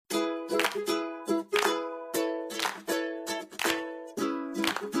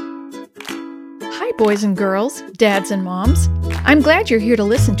boys and girls, dads and moms. I'm glad you're here to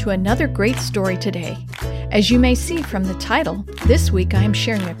listen to another great story today. As you may see from the title, this week I am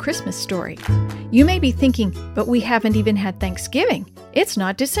sharing a Christmas story. You may be thinking, but we haven't even had Thanksgiving. It's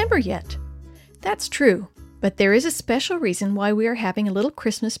not December yet. That's true, but there is a special reason why we are having a little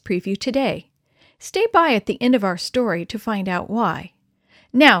Christmas preview today. Stay by at the end of our story to find out why.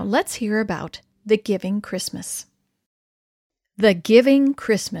 Now let's hear about The Giving Christmas. The Giving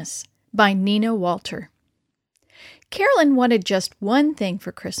Christmas by Nina Walter. Carolyn wanted just one thing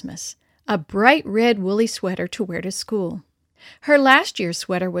for Christmas, a bright red woolly sweater to wear to school. Her last year's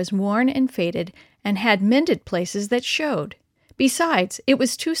sweater was worn and faded and had mended places that showed. Besides, it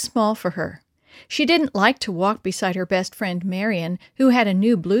was too small for her. She didn't like to walk beside her best friend Marion, who had a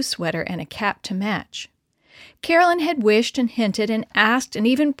new blue sweater and a cap to match. Carolyn had wished and hinted and asked and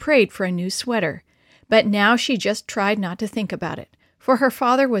even prayed for a new sweater, but now she just tried not to think about it, for her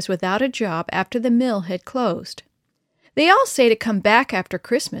father was without a job after the mill had closed. "They all say to come back after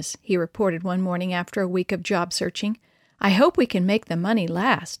Christmas," he reported one morning after a week of job searching. "I hope we can make the money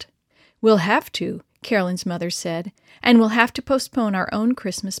last." "We'll have to," Carolyn's mother said, "and we'll have to postpone our own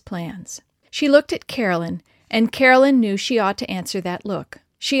Christmas plans." She looked at Carolyn, and Carolyn knew she ought to answer that look.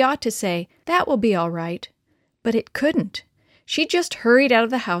 She ought to say, "That will be all right." But it couldn't. She just hurried out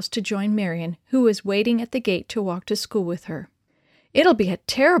of the house to join Marion, who was waiting at the gate to walk to school with her. It'll be a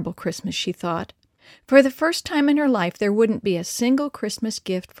terrible Christmas, she thought. For the first time in her life, there wouldn't be a single Christmas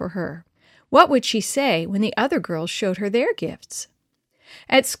gift for her. What would she say when the other girls showed her their gifts?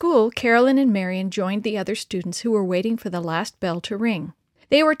 At school, Carolyn and Marion joined the other students who were waiting for the last bell to ring.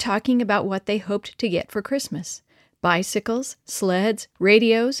 They were talking about what they hoped to get for Christmas: bicycles, sleds,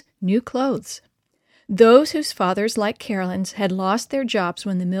 radios, new clothes. Those whose fathers, like Carolyn's, had lost their jobs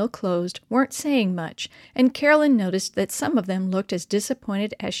when the mill closed weren't saying much, and Carolyn noticed that some of them looked as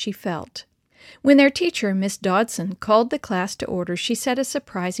disappointed as she felt. When their teacher, Miss Dodson, called the class to order, she said a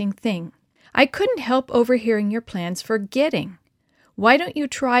surprising thing. "I couldn't help overhearing your plans for getting. Why don't you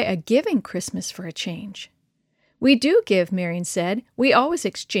try a giving Christmas for a change?" "We do give," Marion said. "We always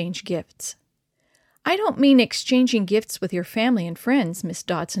exchange gifts." "I don't mean exchanging gifts with your family and friends," Miss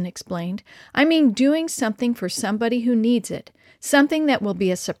Dodson explained. "I mean doing something for somebody who needs it, something that will be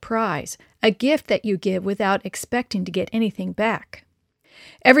a surprise, a gift that you give without expecting to get anything back."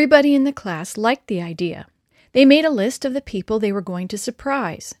 Everybody in the class liked the idea. They made a list of the people they were going to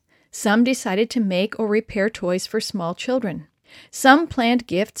surprise. Some decided to make or repair toys for small children. Some planned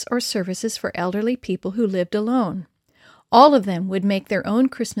gifts or services for elderly people who lived alone. All of them would make their own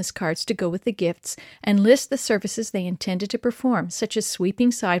Christmas cards to go with the gifts and list the services they intended to perform, such as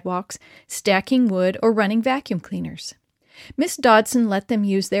sweeping sidewalks, stacking wood, or running vacuum cleaners. Miss Dodson let them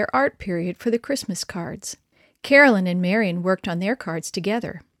use their art period for the Christmas cards. Carolyn and Marion worked on their cards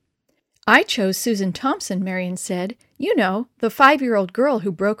together. "I chose Susan Thompson," Marion said. "You know, the 5-year-old girl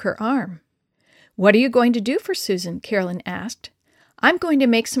who broke her arm." "What are you going to do for Susan?" Carolyn asked. "I'm going to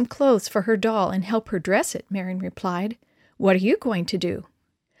make some clothes for her doll and help her dress it," Marion replied. "What are you going to do?"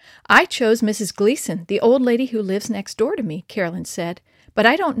 "I chose Mrs. Gleason, the old lady who lives next door to me," Carolyn said, "but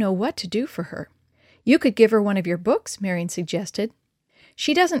I don't know what to do for her." "You could give her one of your books," Marion suggested.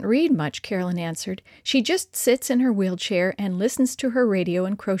 "She doesn't read much," Carolyn answered. "She just sits in her wheelchair and listens to her radio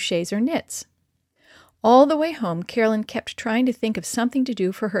and crochets or knits." All the way home, Carolyn kept trying to think of something to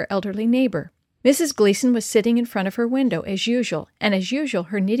do for her elderly neighbor. Mrs. Gleason was sitting in front of her window, as usual, and as usual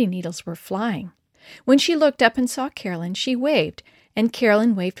her knitting needles were flying. When she looked up and saw Carolyn, she waved, and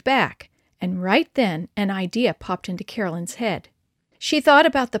Carolyn waved back, and right then an idea popped into Carolyn's head. She thought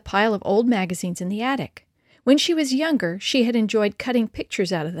about the pile of old magazines in the attic. When she was younger, she had enjoyed cutting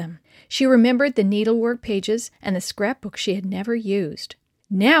pictures out of them. She remembered the needlework pages and the scrapbook she had never used.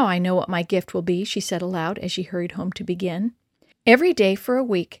 "Now I know what my gift will be," she said aloud as she hurried home to begin. Every day for a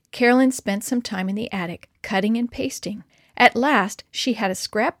week, Carolyn spent some time in the attic, cutting and pasting. At last, she had a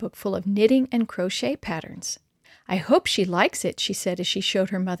scrapbook full of knitting and crochet patterns. "I hope she likes it," she said as she showed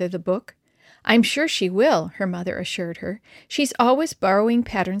her mother the book. "I'm sure she will," her mother assured her. "She's always borrowing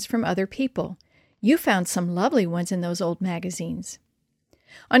patterns from other people. You found some lovely ones in those old magazines."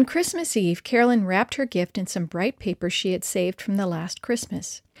 On Christmas Eve, Carolyn wrapped her gift in some bright paper she had saved from the last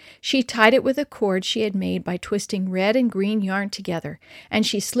Christmas. She tied it with a cord she had made by twisting red and green yarn together, and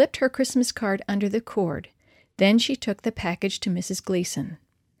she slipped her Christmas card under the cord. Then she took the package to Mrs. Gleason.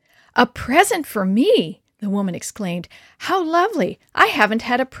 "A present for me!" the woman exclaimed. "How lovely! I haven't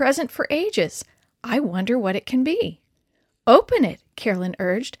had a present for ages. I wonder what it can be." "Open it," Carolyn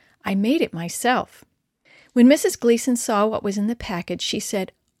urged. "I made it myself." When Mrs. Gleason saw what was in the package, she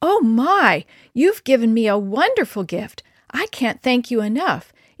said, "Oh my! You've given me a wonderful gift. I can't thank you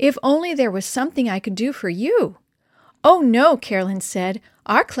enough. If only there was something I could do for you. Oh no, Carolyn said.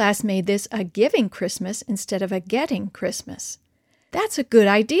 Our class made this a giving Christmas instead of a getting Christmas. That's a good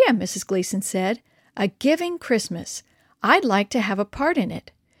idea, Mrs. Gleason said. A giving Christmas. I'd like to have a part in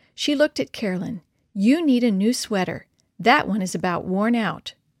it. She looked at Carolyn. You need a new sweater. That one is about worn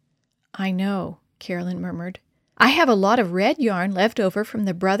out. I know, Carolyn murmured. I have a lot of red yarn left over from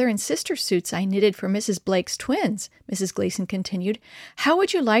the brother and sister suits I knitted for Mrs. Blake's twins, Mrs. Gleason continued. How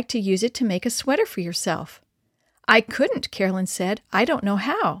would you like to use it to make a sweater for yourself? I couldn't, Carolyn said. I don't know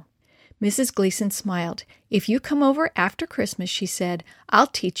how. Mrs. Gleason smiled. If you come over after Christmas, she said, I'll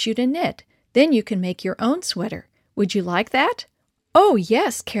teach you to knit. Then you can make your own sweater. Would you like that? Oh,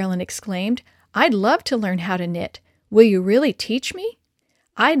 yes, Carolyn exclaimed. I'd love to learn how to knit. Will you really teach me?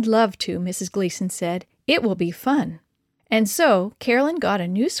 I'd love to, Mrs. Gleason said. It will be fun. And so Carolyn got a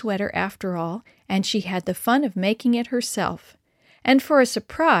new sweater after all, and she had the fun of making it herself. And for a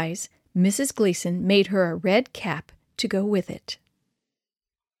surprise, Mrs. Gleason made her a red cap to go with it.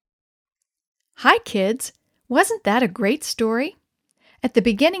 Hi, kids! Wasn't that a great story? At the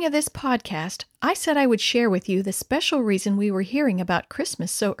beginning of this podcast, I said I would share with you the special reason we were hearing about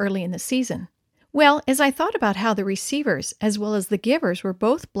Christmas so early in the season. Well, as I thought about how the receivers as well as the givers were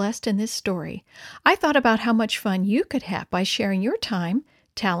both blessed in this story, I thought about how much fun you could have by sharing your time,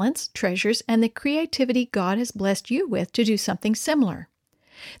 talents, treasures, and the creativity God has blessed you with to do something similar.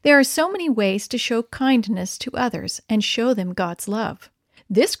 There are so many ways to show kindness to others and show them God's love.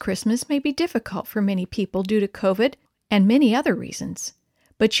 This Christmas may be difficult for many people due to COVID and many other reasons,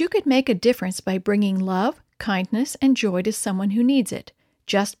 but you could make a difference by bringing love, kindness, and joy to someone who needs it,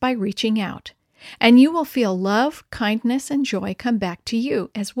 just by reaching out. And you will feel love, kindness, and joy come back to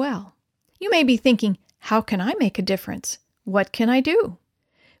you as well. You may be thinking, how can I make a difference? What can I do?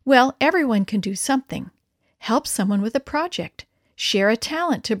 Well, everyone can do something. Help someone with a project. Share a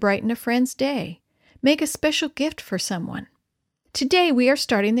talent to brighten a friend's day. Make a special gift for someone. Today we are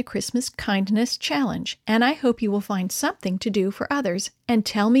starting the Christmas Kindness Challenge, and I hope you will find something to do for others and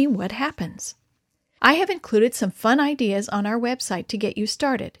tell me what happens. I have included some fun ideas on our website to get you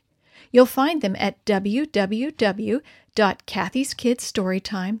started. You'll find them at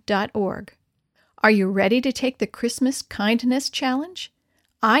www.kathyskidsstorytime.org. Are you ready to take the Christmas Kindness Challenge?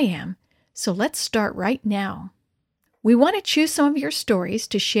 I am, so let's start right now. We want to choose some of your stories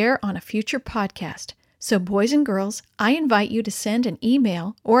to share on a future podcast. So boys and girls, I invite you to send an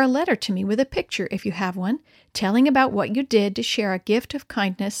email or a letter to me with a picture if you have one, telling about what you did to share a gift of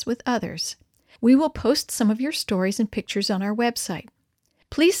kindness with others. We will post some of your stories and pictures on our website.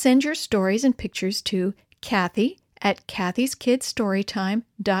 Please send your stories and pictures to Kathy at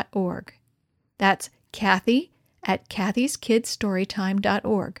kathyskidsstorytime.org. That's Kathy at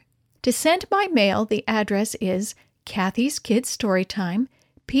kathyskidsstorytime.org. To send by mail, the address is Kathy's Kids Storytime,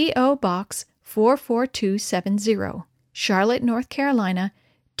 P.O. Box 44270, Charlotte, North Carolina,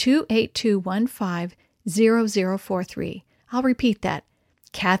 28215 0043. I'll repeat that.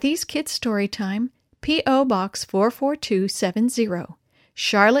 Kathy's Kids Storytime, P.O. Box 44270,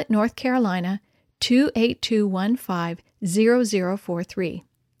 Charlotte, North Carolina, 28215 0043.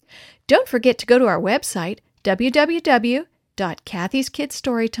 Don't forget to go to our website,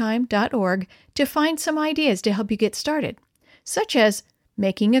 www.kathyskidsstorytime.org, to find some ideas to help you get started, such as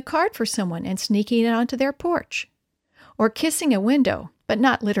making a card for someone and sneaking it onto their porch, or kissing a window, but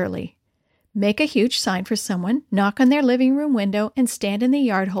not literally. Make a huge sign for someone, knock on their living room window, and stand in the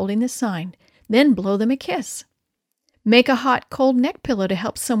yard holding the sign, then blow them a kiss. Make a hot, cold neck pillow to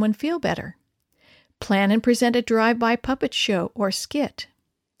help someone feel better. Plan and present a drive-by puppet show or skit.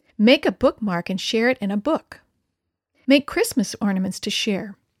 Make a bookmark and share it in a book. Make Christmas ornaments to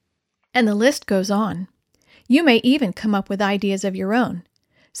share. And the list goes on. You may even come up with ideas of your own.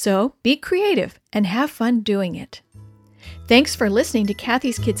 So be creative and have fun doing it. Thanks for listening to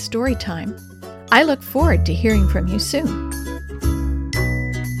Kathy's Kids Storytime. I look forward to hearing from you soon.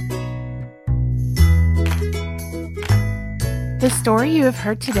 The story you have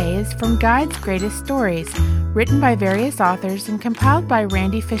heard today is from Guide's Greatest Stories, written by various authors and compiled by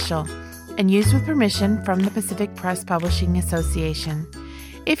Randy Fischel, and used with permission from the Pacific Press Publishing Association.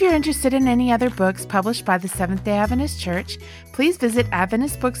 If you're interested in any other books published by the Seventh-day Adventist Church, please visit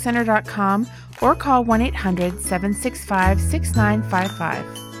AdventistBookCenter.com or call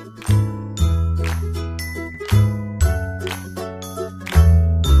 1-800-765-6955.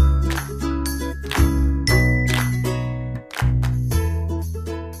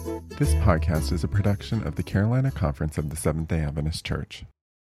 This podcast is a production of the Carolina Conference of the Seventh-day Adventist Church.